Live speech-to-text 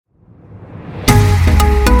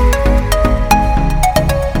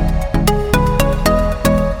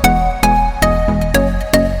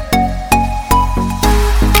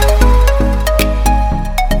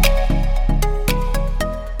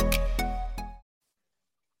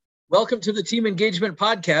Welcome to the Team Engagement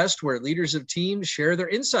Podcast, where leaders of teams share their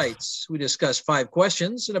insights. We discuss 5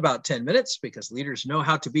 questions in about 10 minutes because leaders know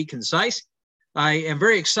how to be concise. I am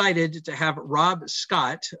very excited to have Rob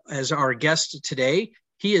Scott as our guest today.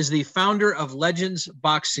 He is the founder of Legends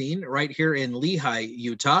Boxing right here in Lehi,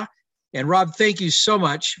 Utah. And Rob, thank you so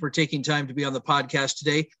much for taking time to be on the podcast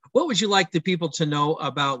today. What would you like the people to know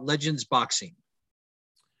about Legends Boxing?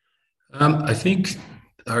 I think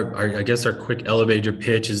our quick elevator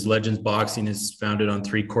pitch is Legends Boxing is founded on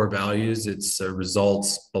 3 core values. It's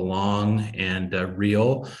results, belong, and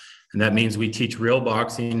real. And that means we teach real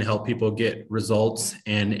boxing, help people get results,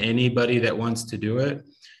 and anybody that wants to do it,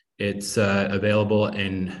 it's available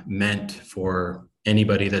and meant for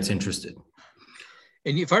anybody that's interested.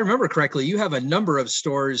 And if I remember correctly, you have a number of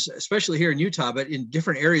stores, especially here in Utah, but in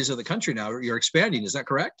different areas of the country now. You're expanding. Is that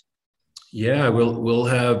correct? Yeah, we'll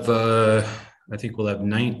have, I think we'll have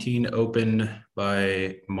 19 open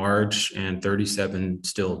by March and 37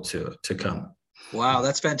 still to come. Wow,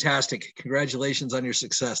 that's fantastic. Congratulations on your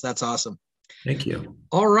success. That's awesome. Thank you.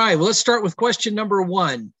 All right, well, let's start with question number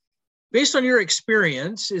 1. Based on your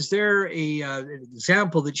experience, is there an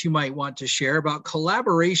example that you might want to share about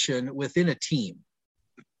collaboration within a team?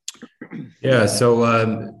 Yeah,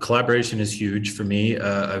 so collaboration is huge for me.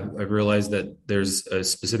 I've realized that there's a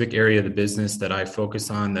specific area of the business that I focus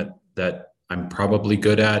on that I'm probably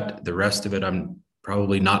good at. The rest of it, I'm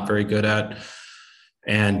probably not very good at.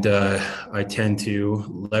 And I tend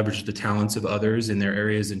to leverage the talents of others in their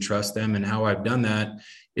areas and trust them. And how I've done that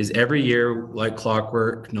is every year, like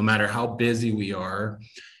clockwork, no matter how busy we are.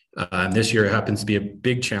 This year happens to be a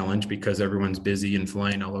big challenge because everyone's busy and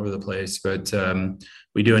flying all over the place. But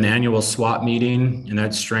we do an annual SWOT meeting, and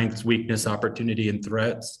that's strengths, weakness, opportunity, and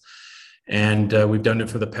threats. And we've done it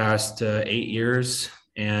for the past 8 years.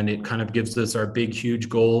 And it kind of gives us our big, huge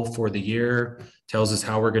goal for the year, tells us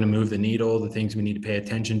how we're going to move the needle, the things we need to pay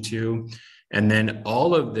attention to. And then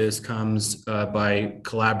all of this comes by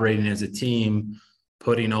collaborating as a team,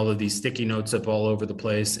 putting all of these sticky notes up all over the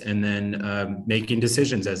place, and then making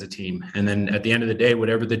decisions as a team. And then at the end of the day,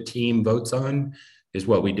 whatever the team votes on is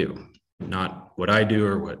what we do, not what I do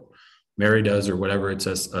or what Mary does or whatever. It's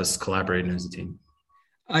us collaborating as a team.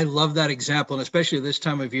 I love that example, and especially this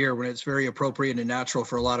time of year when it's very appropriate and natural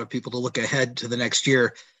for a lot of people to look ahead to the next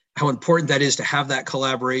year, how important that is to have that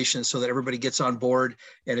collaboration so that everybody gets on board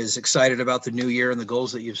and is excited about the new year and the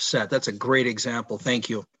goals that you've set. That's a great example. Thank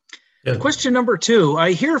you. Yeah. Question number 2,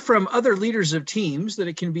 I hear from other leaders of teams that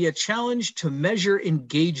it can be a challenge to measure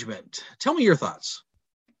engagement. Tell me your thoughts.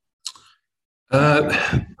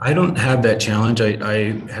 I don't have that challenge.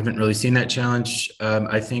 I haven't really seen that challenge.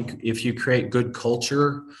 I think if you create good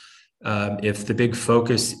culture, if the big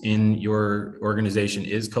focus in your organization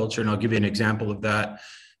is culture, and I'll give you an example of that.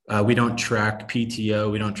 We don't track PTO,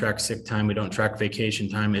 we don't track sick time, we don't track vacation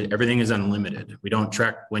time. Everything is unlimited. We don't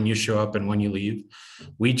track when you show up and when you leave.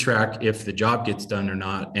 We track if the job gets done or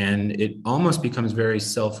not. And it almost becomes very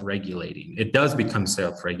self-regulating. It does become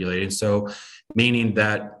self-regulating. So meaning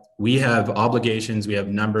that we have obligations, we have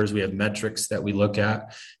numbers, we have metrics that we look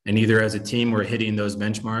at, and either as a team we're hitting those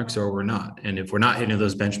benchmarks or we're not. And if we're not hitting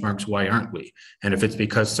those benchmarks, why aren't we? And if it's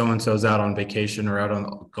because so-and-so's out on vacation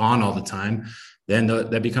or gone all the time, then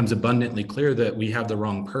that becomes abundantly clear that we have the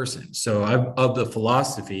wrong person. So I'm of the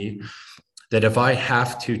philosophy that if I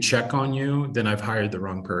have to check on you, then I've hired the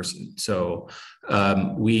wrong person. So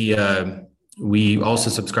we also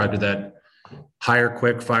subscribe to that. Hire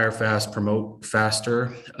quick, fire fast, promote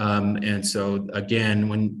faster. And so again,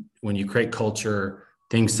 when you create culture,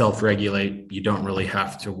 things self-regulate. You don't really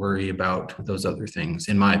have to worry about those other things,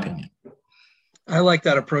 in my opinion. I like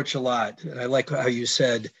that approach a lot. And I like how you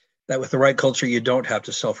said that with the right culture, you don't have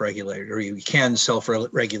to self-regulate, or you can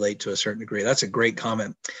self-regulate to a certain degree. That's a great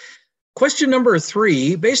comment. Question number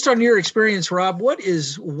 3, based on your experience, Rob, what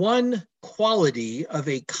is one quality of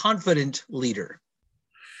a confident leader?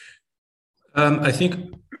 I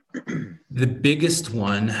think the biggest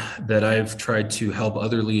one that I've tried to help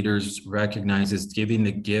other leaders recognize is giving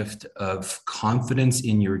the gift of confidence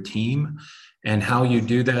in your team. And how you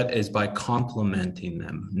do that is by complimenting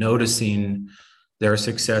them, noticing their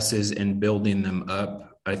successes and building them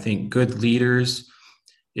up. I think good leaders,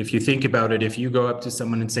 if you think about it, if you go up to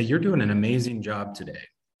someone and say, "You're doing an amazing job today,"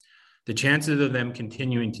 the chances of them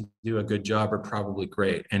continuing to do a good job are probably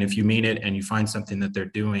great. And if you mean it and you find something that they're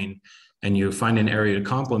doing and you find an area to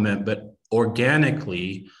compliment, but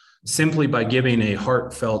organically, simply by giving a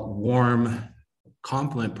heartfelt, warm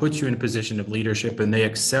compliment puts you in a position of leadership, and they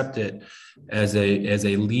accept it as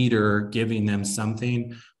a leader giving them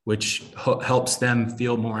something which helps them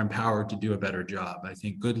feel more empowered to do a better job. I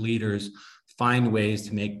think good leaders find ways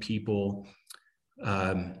to make people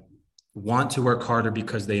want to work harder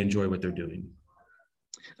because they enjoy what they're doing.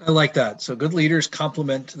 I like that. So good leaders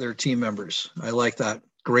compliment their team members. I like that.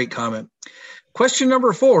 Great comment. Question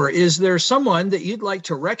number 4, is there someone that you'd like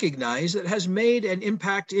to recognize that has made an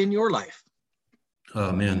impact in your life?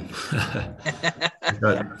 Oh, man. I've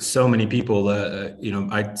got so many people.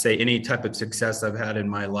 I'd say any type of success I've had in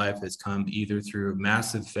my life has come either through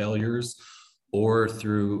massive failures or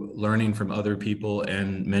through learning from other people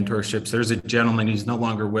and mentorships. There's a gentleman, he's no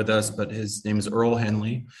longer with us, but his name is Earl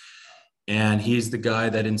Henley. And he's the guy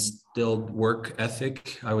that instilled work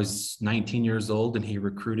ethic. I was 19 years old and he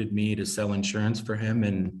recruited me to sell insurance for him.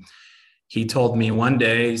 And he told me one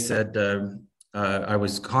day, he said, I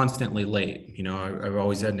was constantly late. I've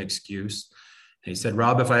always had an excuse. And he said,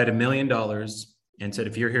 Rob, if I had $1 million and said,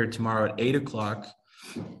 if you're here tomorrow at 8:00,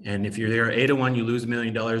 and if you're there at 8:01, you lose $1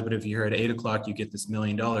 million. But if you're here at 8:00, you get this $1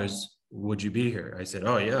 million. Would you be here? I said,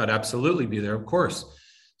 oh yeah, I'd absolutely be there. Of course.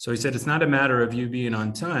 So he said, it's not a matter of you being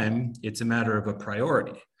on time. It's a matter of a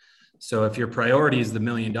priority. So if your priority is the $1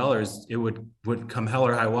 million, it would come hell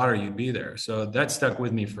or high water, you'd be there. So that stuck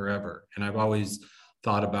with me forever. And I've always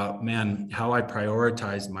thought about, man, how I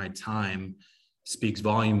prioritize my time speaks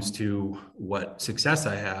volumes to what success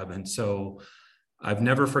I have. And so I've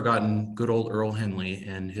never forgotten good old Earl Henley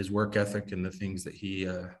and his work ethic and the things that he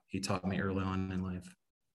taught me early on in life.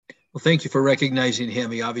 Well, thank you for recognizing him.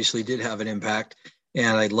 He obviously did have an impact.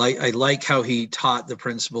 And I like how he taught the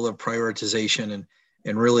principle of prioritization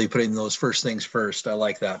and really putting those first things first. I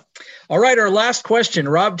like that. All right, our last question.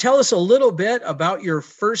 Rob, tell us a little bit about your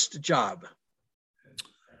first job.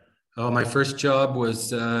 Oh, my first job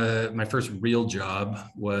was, my first real job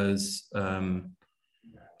was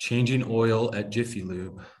changing oil at Jiffy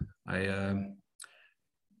Lube. I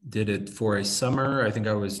did it for a summer. I think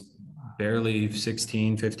I was barely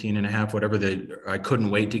 16, 15 and a half, whatever. I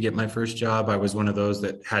couldn't wait to get my first job. I was one of those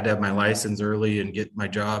that had to have my license early and get my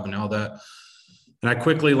job and all that. And I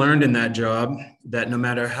quickly learned in that job that no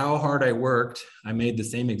matter how hard I worked, I made the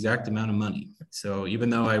same exact amount of money. So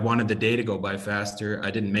even though I wanted the day to go by faster,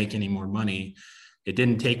 I didn't make any more money. It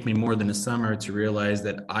didn't take me more than a summer to realize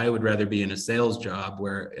that I would rather be in a sales job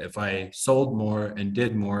where if I sold more and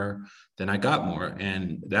did more, then I got more.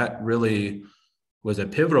 And that really was a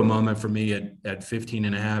pivotal moment for me at 15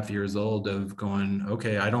 and a half years old of going,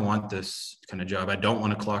 okay, I don't want this kind of job. I don't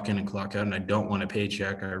want to clock in and clock out, and I don't want a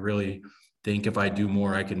paycheck. I really think if I do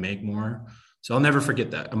more, I can make more. So I'll never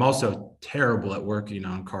forget that. I'm also terrible at working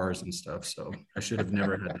on cars and stuff, so I should have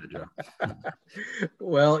never had that job.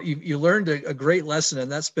 Well, you learned a great lesson,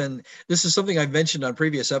 and this is something I've mentioned on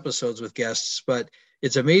previous episodes with guests, but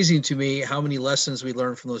it's amazing to me how many lessons we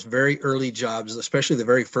learn from those very early jobs, especially the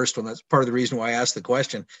very first one. That's part of the reason why I asked the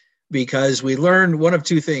question, because we learn one of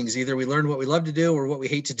two things. Either we learn what we love to do or what we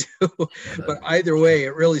hate to do. But either way,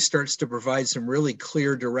 it really starts to provide some really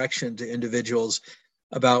clear direction to individuals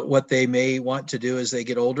about what they may want to do as they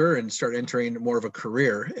get older and start entering more of a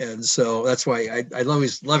career. And so that's why I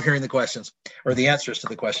always love hearing the questions, or the answers to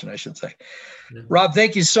the question, I should say. Yeah. Rob,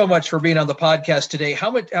 thank you so much for being on the podcast today.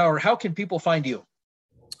 How can people find you?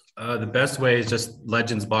 The best way is just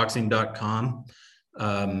legendsboxing.com.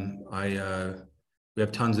 We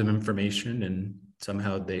have tons of information, and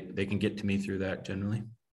somehow they can get to me through that generally.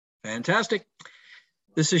 Fantastic.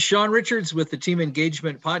 This is Sean Richards with the Team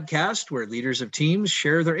Engagement Podcast, where leaders of teams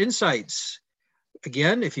share their insights.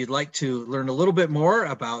 Again, if you'd like to learn a little bit more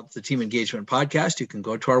about the Team Engagement Podcast, you can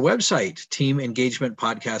go to our website,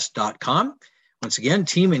 teamengagementpodcast.com. Once again,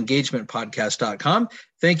 teamengagementpodcast.com.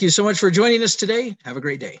 Thank you so much for joining us today. Have a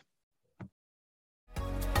great day.